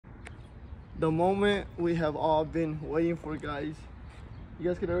The moment we have all been waiting for, guys. You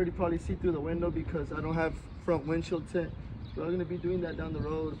guys can already probably see through the window because I don't have front windshield tint. We're gonna be doing that down the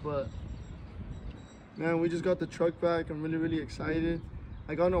road, but man, we just got the truck back. I'm really excited.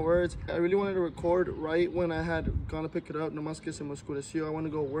 I got no words. I really wanted to record right when I had gone to pick it up. No más que se me oscureció. I want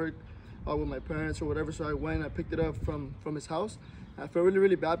to go work with my parents or whatever, so I went. I picked it up from his house. I felt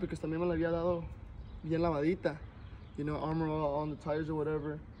really bad because también me la había dado bien lavadita, you know, armor all on the tires or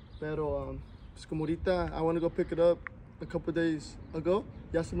whatever. Pero pues como ahorita I want to go pick it up a couple days ago,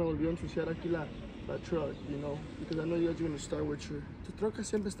 ya se me volvió a ensuciar aquí la truck, you know, because I know you guys are going to start with your trocas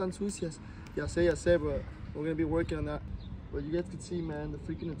siempre están sucias. Ya sé, but we're going to be working on that. But you guys can see, man, the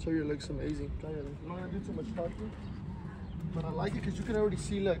freaking interior looks amazing. I'm not going to do too much talking, but I like it because you can already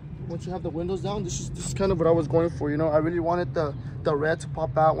see, like, once you have the windows down, this is kind of what I was going for, you know. I really wanted the red to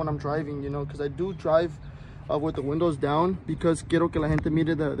pop out when I'm driving, you know, because I do drive with the windows down because quiero que la gente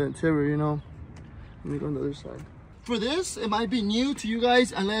mire the interior, you know. Let me go on the other side. For this, it might be new to you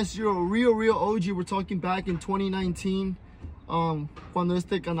guys unless you're a real OG. We're talking back in 2019, cuando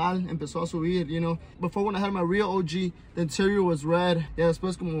este canal empezó a subir, you know. Before, when I had my real OG, the interior was red. Yeah,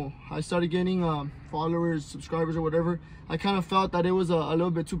 después como I started getting followers, subscribers or whatever, I kind of felt that it was a little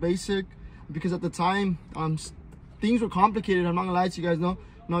bit too basic because at the time, things were complicated. I'm not gonna lie to you guys, no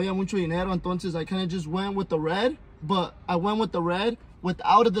había mucho dinero, entonces I kind of just went with the red, but I went with the red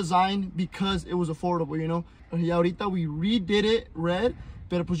without a design because it was affordable, you know. Y ahorita we redid it red,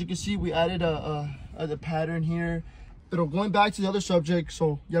 pero pues you can see we added the pattern here. But going back to the other subject,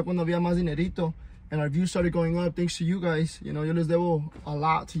 so ya cuando había más dinerito and our views started going up, thanks to you guys, you know, yo les debo a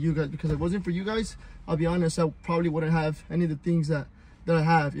lot to you guys because if it wasn't for you guys, I'll be honest, I probably wouldn't have any of the things that I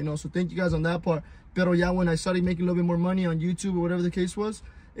have, you know. So thank you guys on that part. Pero ya when I started making a little bit more money on YouTube or whatever the case was,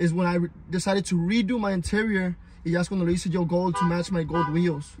 is when I decided to redo my interior. Y ya es cuando le hice yo gold to match my gold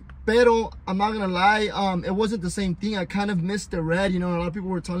wheels. Pero I'm not gonna lie, it wasn't the same thing. I kind of missed the red, you know. A lot of people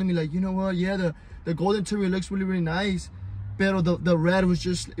were telling me like, you know what, yeah, the gold interior looks really nice, pero the red was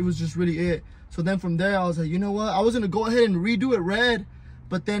just really it. So then from there I was like, you know what, I was gonna go ahead and redo it red,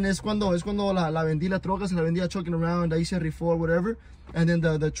 but then es cuando la vendí la troca, se la vendía trucking around, ahí se rifó, whatever, and then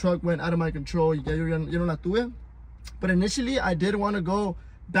the truck went out of my control. Ya yo no la tuve. But initially I did want to go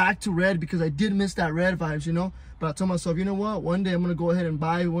back to red because I did miss that red vibes, you know. But I told myself, you know what, one day I'm gonna go ahead and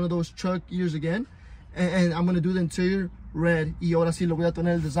buy one of those truck ears again, and I'm gonna do the interior red. Y ahora sí lo voy a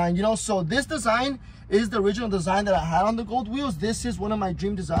tener el design, you know. So this design is the original design that I had on the gold wheels. This is one of my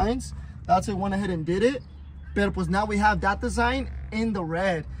dream designs. That's why I went ahead and did it. But pues now we have that design in the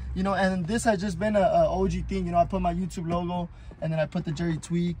red, you know. And this has just been a OG thing, you know. I put my YouTube logo and then I put the Jerry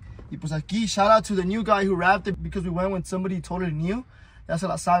Tweek. Y pues aquí, shout out to the new guy who wrapped it because we went with somebody totally new. That's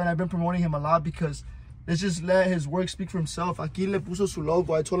what I saw, and I've been promoting him a lot because let's just let his work speak for himself. Aquí le puso su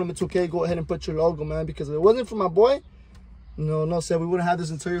logo. I told him it's okay, go ahead and put your logo, man, because if it wasn't for my boy, no sé, we wouldn't have this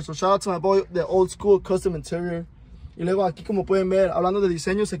interior. So shout out to my boy, the old school custom interior. Y luego aquí, como pueden ver, hablando de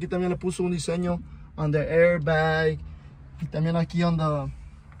diseños, aquí también le puso un diseño on the airbag. Y también aquí on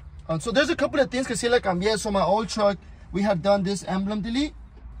the... so there's a couple of things que sí le cambié. So my old truck, we had done this emblem delete,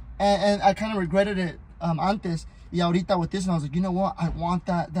 and I kind of regretted it antes. Y ahorita with this one, I was like, you know what, I want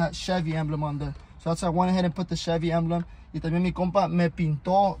that Chevy emblem on there. So that's why I went ahead and put the Chevy emblem. Y también mi compa me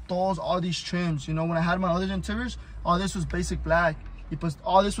pintó all these trims. You know, when I had my other interiors, all this was basic black. Y pues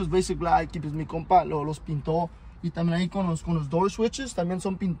all this was basic black. Y pues mi compa los pintó. Y también ahí con los door switches también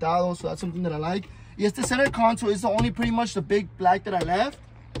son pintados. So that's something that I like. Y este center console is the only pretty much the big black that I left.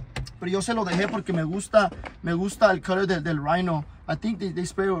 Pero yo se lo dejé porque me gusta el color del Rhino. I think they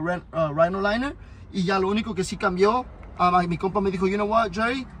spray with red, Rhino liner. Y ya lo único que sí cambió, mi compa me dijo, you know what,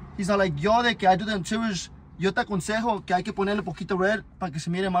 Jerry? He's not like, yo de que I do the interiors, yo te aconsejo que hay que ponerle poquito red para que se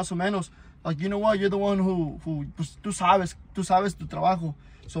mire más o menos. Like, you know what, you're the one who pues, tú sabes tu trabajo.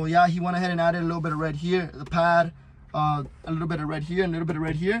 So yeah, he went ahead and added a little bit of red here, the pad, a little bit of red here, and a little bit of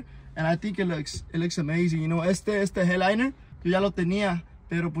red here. And I think it looks amazing. You know, este headliner, yo ya lo tenía,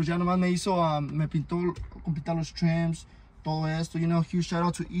 pero pues ya nomás me hizo, me pintó los trims, todo esto, you know. Huge shout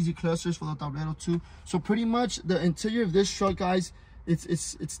out to Easy Clusters for the tablero too. So pretty much the interior of this truck, guys,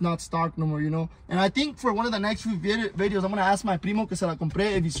 it's not stock no more, you know. And I think for one of the next few videos, I'm gonna ask my primo que se la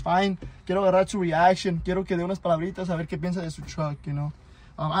compré if he's fine. Quiero agarrar su reaction. Quiero que dé unas palabritas a ver qué piensa de su truck, you know.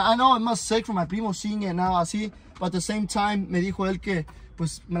 I know I'm not sick for my primo seeing it now así, but at the same time me dijo él que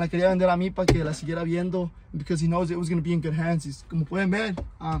pues me la quería vender a mí para que la siguiera viendo because he knows it was gonna be in good hands. Y como pueden ver,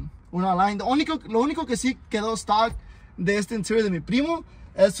 una line. Lo único que sí quedó stock de este interior de mi primo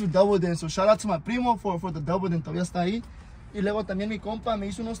es su double din. So shout out to my primo for the double din, todavía está ahí. Y luego también mi compa me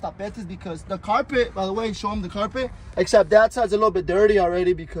hizo unos tapetes because the carpet, by the way, show him the carpet, except that side's a little bit dirty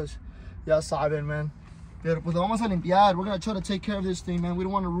already because Ya saben, man. Pero pues lo vamos a limpiar. We're gonna try to take care of this thing, man. We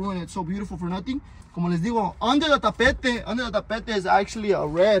don't want to ruin it. It's so beautiful for nothing. Como les digo, under the tapete is actually a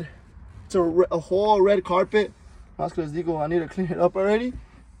red. It's a whole red carpet. Más que les digo, I need to clean it up already.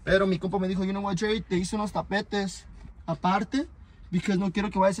 Pero mi compa me dijo, you know what, Jerry, te hice unos tapetes aparte because no quiero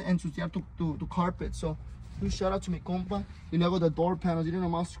que vayas a ensuciar tu carpet. So, huge shout out to mi compa. Y luego the door panels, you know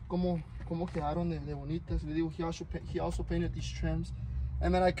más cómo quedaron de bonitas. Le digo, he also painted these trims.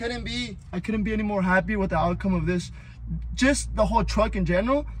 And man, I couldn't be any more happy with the outcome of this. Just the whole truck in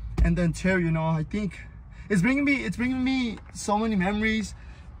general and the interior, you know. I think it's bringing me so many memories,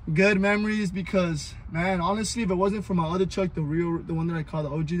 good memories, because man, honestly, if it wasn't for my other truck, the one that I call the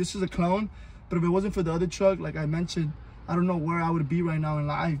OG, this is a clone, but if it wasn't for the other truck, like I mentioned, I don't know where I would be right now in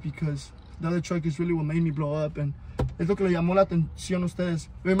life, because the other truck is really what made me blow up, and es lo que le llamó la atención a ustedes.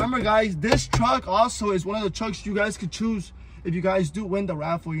 Remember guys, this truck also is one of the trucks you guys could choose if you guys do win the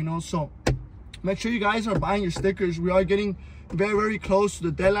raffle, you know. So make sure you guys are buying your stickers. We are getting very, very close to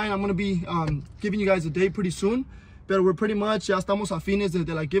the deadline. I'm going to be giving you guys a date pretty soon. But we're pretty much, ya estamos a fines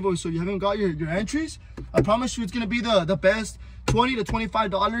de la giveaway. So if you haven't got your entries, I promise you it's going to be the best $20 to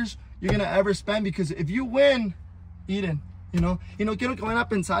 $25 you're going to ever spend. Because if you win, Eden, you know. Y no quiero que vayan a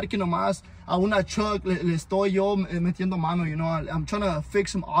pensar que nomás a una truck le estoy yo metiendo mano, you know. I'm trying to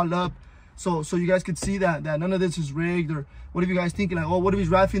fix them all up. So you guys could see that none of this is rigged, or what if you guys thinking like, oh, what if he's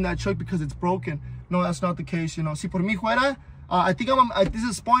raffling that truck because it's broken? No, that's not the case, you know. Si por mí fuera, I think this is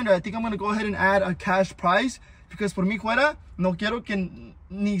a spoiler. I think I'm gonna go ahead and add a cash prize, because por mí fuera, no quiero que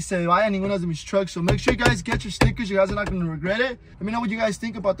ni se vaya ninguna de mis trucks. So make sure you guys get your stickers. You guys are not gonna regret it. Let me know what you guys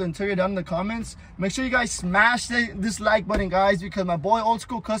think about the interior down in the comments. Make sure you guys smash this like button, guys, because my boy Old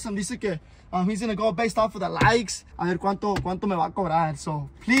School Custom dice que he's gonna go based off of the likes. A ver cuánto me va a cobrar. So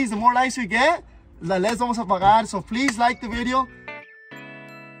please, the more likes we get, the less vamos a pagar. So please like the video.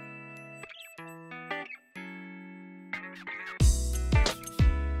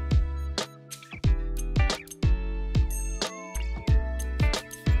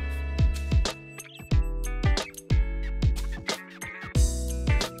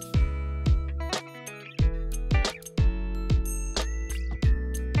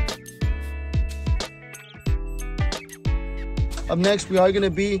 Up next, we are going to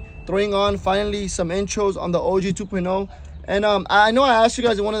be throwing on finally some intros on the OG 2.0. And I know I asked you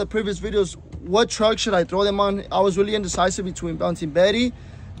guys in one of the previous videos, what truck should I throw them on? I was really indecisive between Bouncing Betty,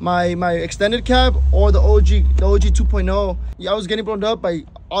 my extended cab, or the OG 2.0. Yeah, I was getting blown up by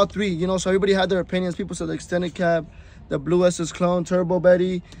all three, you know, so everybody had their opinions. People said the extended cab, the Blue SS clone, Turbo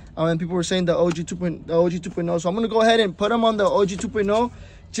Betty, and people were saying the OG 2.0. So I'm going to go ahead and put them on the OG 2.0.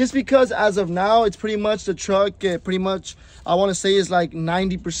 Just because as of now, it's pretty much the truck, pretty much, I want to say is like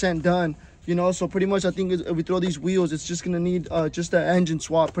 90% done, you know. So pretty much I think if we throw these wheels, it's just going to need just an engine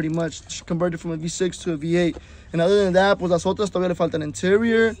swap, pretty much, converted from a V6 to a V8. And other than that, pues las otras todavía le falta an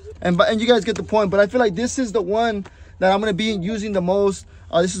interior. And you guys get the point. But I feel like this is the one that I'm going to be using the most.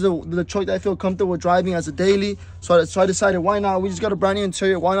 This is the truck that I feel comfortable driving as a daily. So I decided, why not? We just got a brand new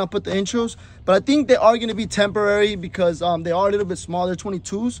interior. Why not put the intros? But I think they are going to be temporary because they are a little bit small. They're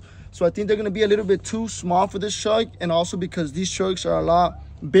 22s. So I think they're going to be a little bit too small for this truck. And also because these trucks are a lot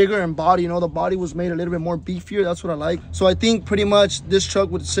bigger in body. You know, the body was made a little bit more beefier. That's what I like. So I think pretty much this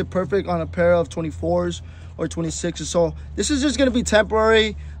truck would sit perfect on a pair of 24s or 26s. So this is just going to be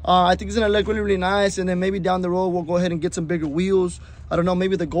temporary. I think it's going to look really, really nice. And then maybe down the road, we'll go ahead and get some bigger wheels. I don't know,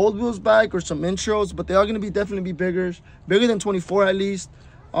 maybe the gold wheels back or some intros, but they are going to be definitely be bigger than 24 at least.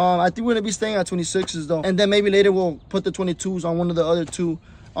 I think we're going to be staying at 26s though. And then maybe later we'll put the 22s on one of the other two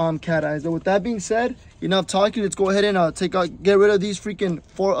cat eyes. But with that being said, enough talking. Let's go ahead and get rid of these freaking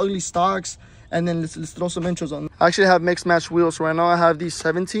 4 ugly stocks. And then let's throw some intros on. I actually have mixed match wheels. So right now I have these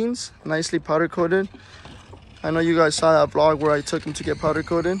 17s, nicely powder coated. I know you guys saw that vlog where I took them to get powder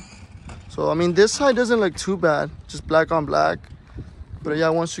coated. So, I mean, this side doesn't look too bad. Just black on black. But yeah,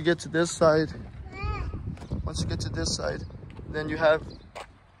 once you get to this side, then you have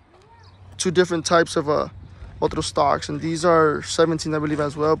 2 different types of otro stocks. And these are 17, I believe,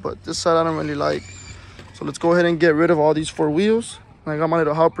 as well. But this side I don't really like. So let's go ahead and get rid of all these 4 wheels. I got my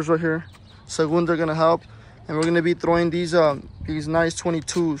little helpers right here. Segunda are going to help. And we're going to be throwing these nice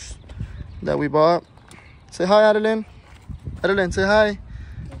 22s that we bought. Say hi, Adeline. Adeline, say hi.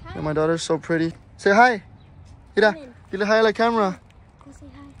 And my daughter's so pretty. Say hi. Mira, dile hi a la camera. Say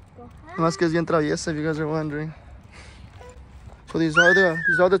hi. Go hi. Más que es bien traviesa, if you guys are wondering. So these are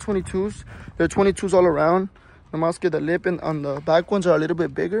the 22s. They're 22s all around. Nomás que the lip and on the back ones are a little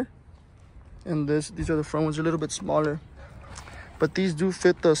bit bigger. And these are the front ones, a little bit smaller. But these do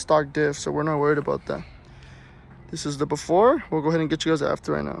fit the stock diff, so we're not worried about that. This is the before. We'll go ahead and get you guys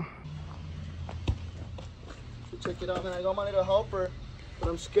after right now. check it out, man. I got my little helper, but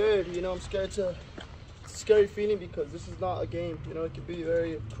I'm scared, you know. I'm scared it's a scary feeling because this is not a game, you know. It could be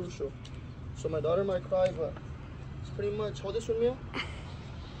very crucial. So my daughter might cry, but it's pretty much, hold this with me.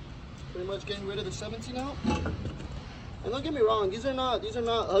 Pretty much getting rid of the 17 out. And don't get me wrong, these are not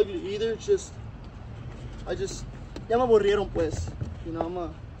ugly either. Just ya me aburrieron pues. You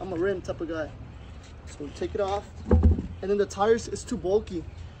know, I'm a rim type of guy. So we take it off, and then the tires is too bulky.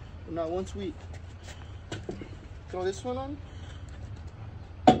 And now once we throw this one on,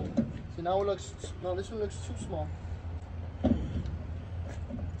 see now this one looks too small.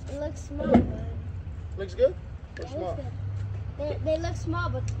 It looks small, but Looks good? Or it small? looks good. They look small,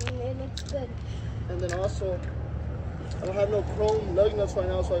 but it looks good. And then also, I don't have no chrome lug nuts right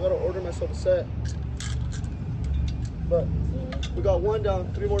now, so I gotta order myself a set. But we got one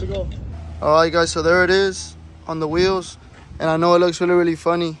down, 3 more to go. All right, guys, so there it is on the wheels. And I know it looks really, really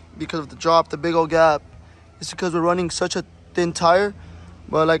funny because of the drop, the big old gap. It's because we're running such a thin tire.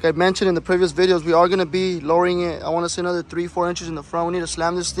 But like I mentioned in the previous videos, we are gonna be lowering it. I wanna say another 3-4 inches in the front. We need to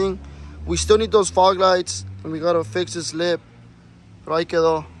slam this thing. We still need those fog lights, and we gotta fix this lip. Pero ahí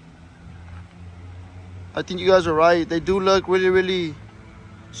quedó. I think you guys are right. They do look really, really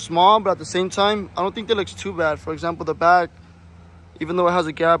small, but at the same time, I don't think they look too bad. For example, the back, even though it has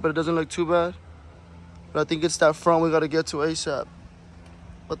a gap, but it doesn't look too bad. But I think it's that front we gotta get to ASAP.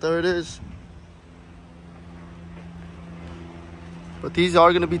 But there it is. But these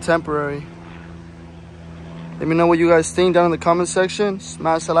are gonna be temporary. Let me know what you guys think down in the comment section.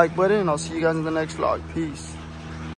 Smash the like button, and I'll see you guys in the next vlog. Peace.